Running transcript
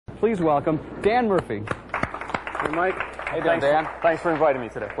please welcome Dan Murphy. Hey, Mike. Hey, Dan. Thanks for inviting me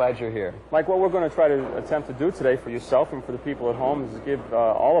today. Glad you're here. Mike, what we're going to try to attempt to do today for yourself and for the people at home is give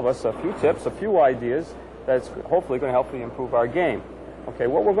all of us a few tips, a few ideas that's hopefully going to help you improve our game. Okay,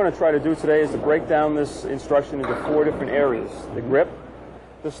 what we're going to try to do today is to break down this instruction into 4 different areas: the grip,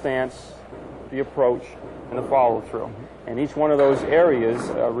 the stance, the approach, and the follow-through. And each one of those areas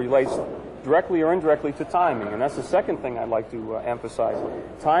relates directly or indirectly to timing, and that's the second thing I'd like to emphasize.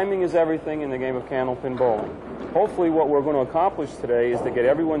 Timing is everything in the game of candlepin bowling. Hopefully what we're going to accomplish today is to get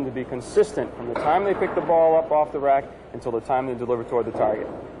everyone to be consistent from the time they pick the ball up off the rack until the time they deliver toward the target.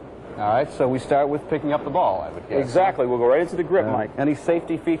 All right, so we start with picking up the ball, I would guess. Exactly. We'll go right into the grip, Mike. Any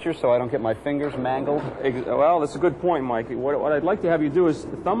safety features so I don't get my fingers mangled? Well, that's a good point, Mike. What I'd like to have you do is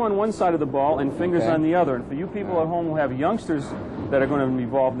thumb on one side of the ball and fingers on the other. And for you people at home who have youngsters that are going to be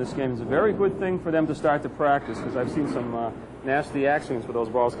involved in this game, it's a very good thing for them to start to practice, because I've seen some nasty accidents with those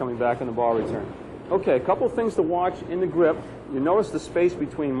balls coming back in the ball return. Okay, a couple of things to watch in the grip. You notice the space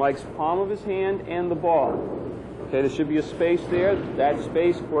between Mike's palm of his hand and the ball. Okay, there should be a space there. That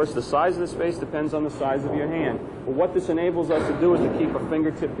space, of course, the size of the space depends on the size of your hand. But what this enables us to do is to keep a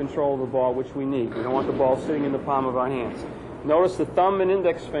fingertip control of the ball, which we need. We don't want the ball sitting in the palm of our hands. Notice the thumb and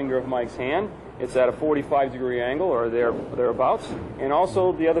index finger of Mike's hand. It's at a 45-degree angle or thereabouts. And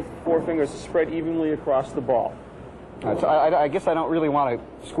also the other 4 fingers spread evenly across the ball. So I guess I don't really want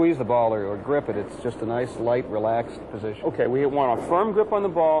to squeeze the ball or grip it. It's just a nice, light, relaxed position. Okay, we want a firm grip on the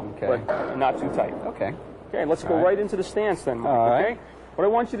ball, but not too tight. Okay. Okay, let's go right into the stance then, Mike, okay? What I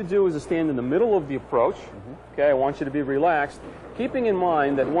want you to do is to stand in the middle of the approach. Okay, I want you to be relaxed, keeping in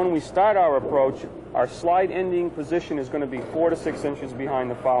mind that when we start our approach, our slide ending position is going to be 4 to 6 inches behind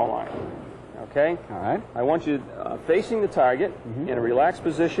the foul line. Okay? All right. I want you facing the target in a relaxed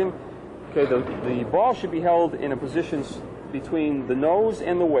position. Okay, the ball should be held in a position between the nose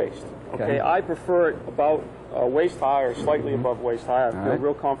and the waist. Okay, I prefer it about waist high or slightly above waist high. I feel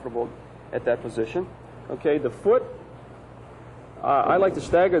real comfortable at that position. Okay, the foot, I like to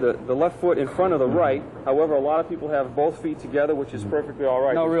stagger the left foot in front of the right. However, a lot of people have both feet together, which is perfectly all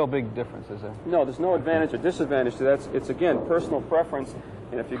right. No real big difference, is there? No, there's no advantage or disadvantage to that. It's, again, personal preference.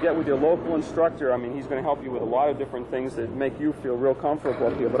 And if you get with your local instructor, I mean, he's going to help you with a lot of different things that make you feel real comfortable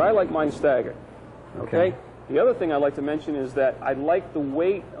up here. But I like mine staggered. Okay? The other thing I'd like to mention is that I like the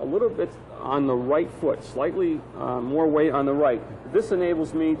weight a little bit on the right foot, slightly more weight on the right. This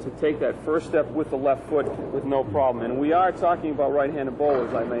enables me to take that first step with the left foot with no problem. And we are talking about right-handed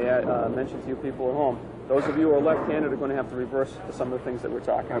bowlers, I may mention to you people at home. Those of you who are left-handed are going to have to reverse some of the things that we're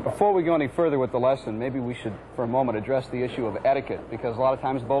talking about. Before we go any further with the lesson, maybe we should, for a moment, address the issue of etiquette, because a lot of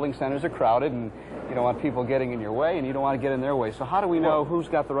times bowling centers are crowded, and you don't want people getting in your way, and you don't want to get in their way. So how do we know who's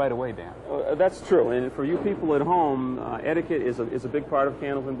got the right of way, Dan? That's true. And for you people at home, etiquette is a big part of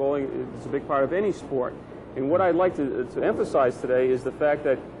candlepin bowling. It's a big part of any sport. And what I'd like to emphasize today is the fact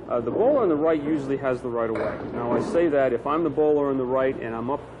that the bowler on the right usually has the right of way. Now, I say that if I'm the bowler on the right and I'm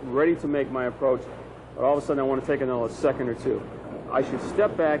up ready to make my approach, but all of a sudden I want to take another second or two, I should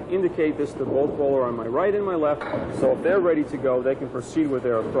step back, indicate this to both bowler on my right and my left, so if they're ready to go, they can proceed with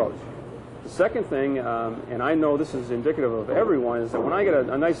their approach. The second thing, and I know this is indicative of everyone, is that when I get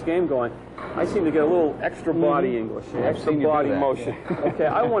a nice game going, I seem to get a little extra body English, extra body motion. Okay,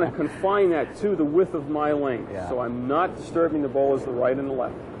 I want to confine that to the width of my lane, so I'm not disturbing the bowlers the right and the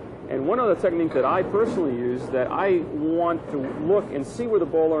left. And one other technique that I personally use, that I want to look and see where the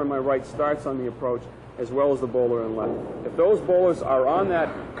bowler on my right starts on the approach, as well as the bowler on the left. If those bowlers are on that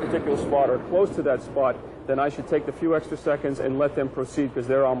particular spot or close to that spot, then I should take the few extra seconds and let them proceed because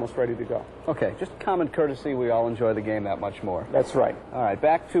they're almost ready to go. Okay, just common courtesy, we all enjoy the game that much more. That's right. All right,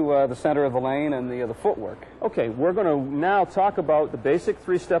 back to the center of the lane and the footwork. Okay, we're going to now talk about the basic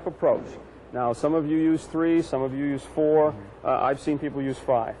 3-step approach. Now, some of you use 3, some of you use 4. I've seen people use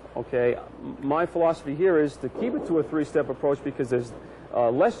 5. Okay, my philosophy here is to keep it to a 3-step approach because there's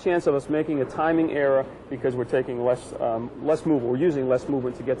less chance of us making a timing error because we're taking less movement. We're using less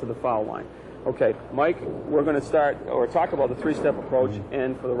movement to get to the foul line. Okay, Mike, we're going to start or talk about the 3-step approach,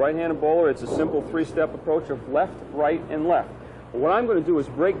 and for the right-handed bowler, it's a simple 3-step approach of left, right, and left. What I'm going to do is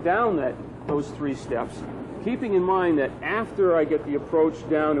break down those 3 steps, keeping in mind that after I get the approach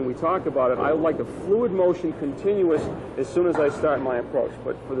down and we talk about it, I would like a fluid motion continuous as soon as I start my approach.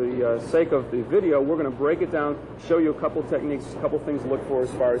 But for the sake of the video, we're going to break it down, show you a couple techniques, a couple things to look for as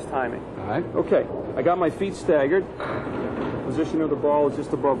far as timing. All right. Okay, I got my feet staggered. Position of the ball is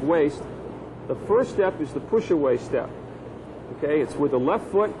just above waist. The first step is the push-away step. Okay, it's with the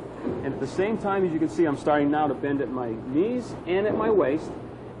left foot, and at the same time, as you can see, I'm starting now to bend at my knees and at my waist.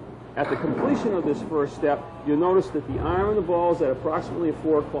 At the completion of this first step, you'll notice that the arm and the ball is at approximately a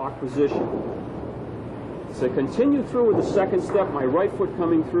 4 o'clock position. So continue through with the second step, my right foot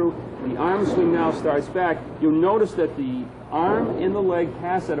coming through, the arm swing now starts back. You'll notice that the arm and the leg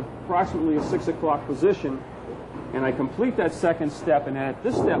pass at approximately a 6 o'clock position, and I complete that second step, and at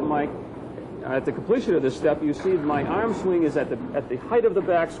this step, Mike, at the completion of this step, you see my arm swing is at the height of the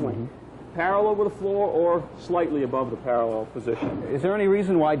backswing, parallel with the floor or slightly above the parallel position. Is there any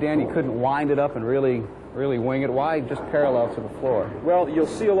reason why, Dan, you couldn't wind it up and really wing it? Why just parallel to the floor? Well, you'll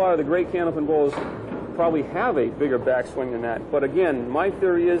see a lot of the great Candlepin bowlers probably have a bigger backswing than that. But again, my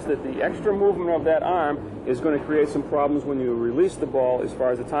theory is that the extra movement of that arm is going to create some problems when you release the ball as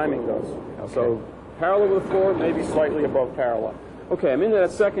far as the timing goes. Okay. So parallel with the floor, maybe slightly above parallel. Okay, I'm into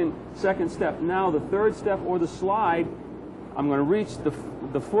that second step. Now the third step, or the slide, I'm going to reach the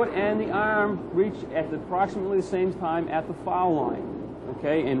foot and the arm reach at approximately the same time at the foul line.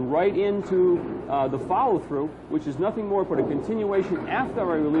 Okay, and right into the follow-through, which is nothing more but a continuation after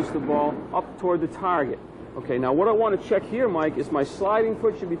I release the ball up toward the target. Okay, now what I want to check here, Mike, is my sliding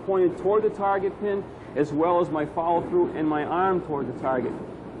foot should be pointed toward the target pin, as well as my follow-through and my arm toward the target.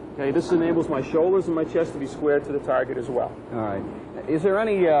 Okay, this enables my shoulders and my chest to be squared to the target as well. All right. Is there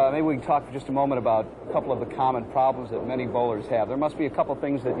any, maybe we can talk for just a moment about a couple of the common problems that many bowlers have. There must be a couple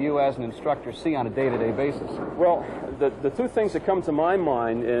things that you as an instructor see on a day-to-day basis. Well, the two things that come to my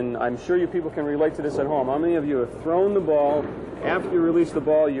mind, and I'm sure you people can relate to this at home, how many of you have thrown the ball, after you release the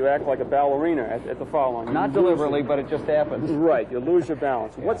ball, you act like a ballerina at the foul line? Not deliberately, but it just happens. Right, you lose your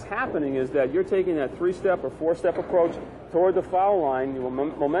balance. Yeah. What's happening is that you're taking that 3-step or 4-step approach toward the foul line. Your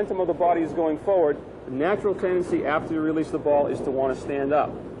momentum of the body is going forward. The natural tendency after you release the ball is to want to stand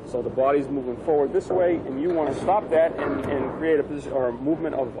up. So the body's moving forward this way, and you want to stop that and create a position or a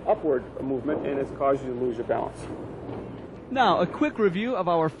movement of upward movement, and it's caused you to lose your balance. Now, a quick review of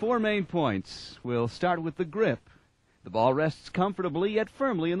our 4 main points. We'll start with the grip. The ball rests comfortably yet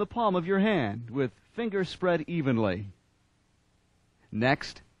firmly in the palm of your hand, with fingers spread evenly.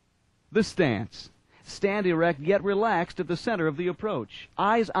 Next, the stance. Stand erect yet relaxed at the center of the approach,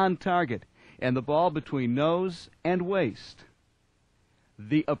 eyes on target, and the ball between nose and waist.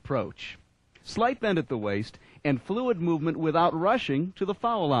 The approach. Slight bend at the waist and fluid movement without rushing to the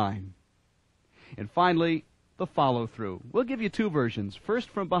foul line. And finally, the follow-through. We'll give you 2 versions. First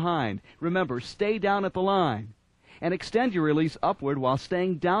from behind. Remember, stay down at the line. And extend your release upward while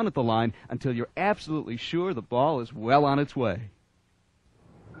staying down at the line until you're absolutely sure the ball is well on its way.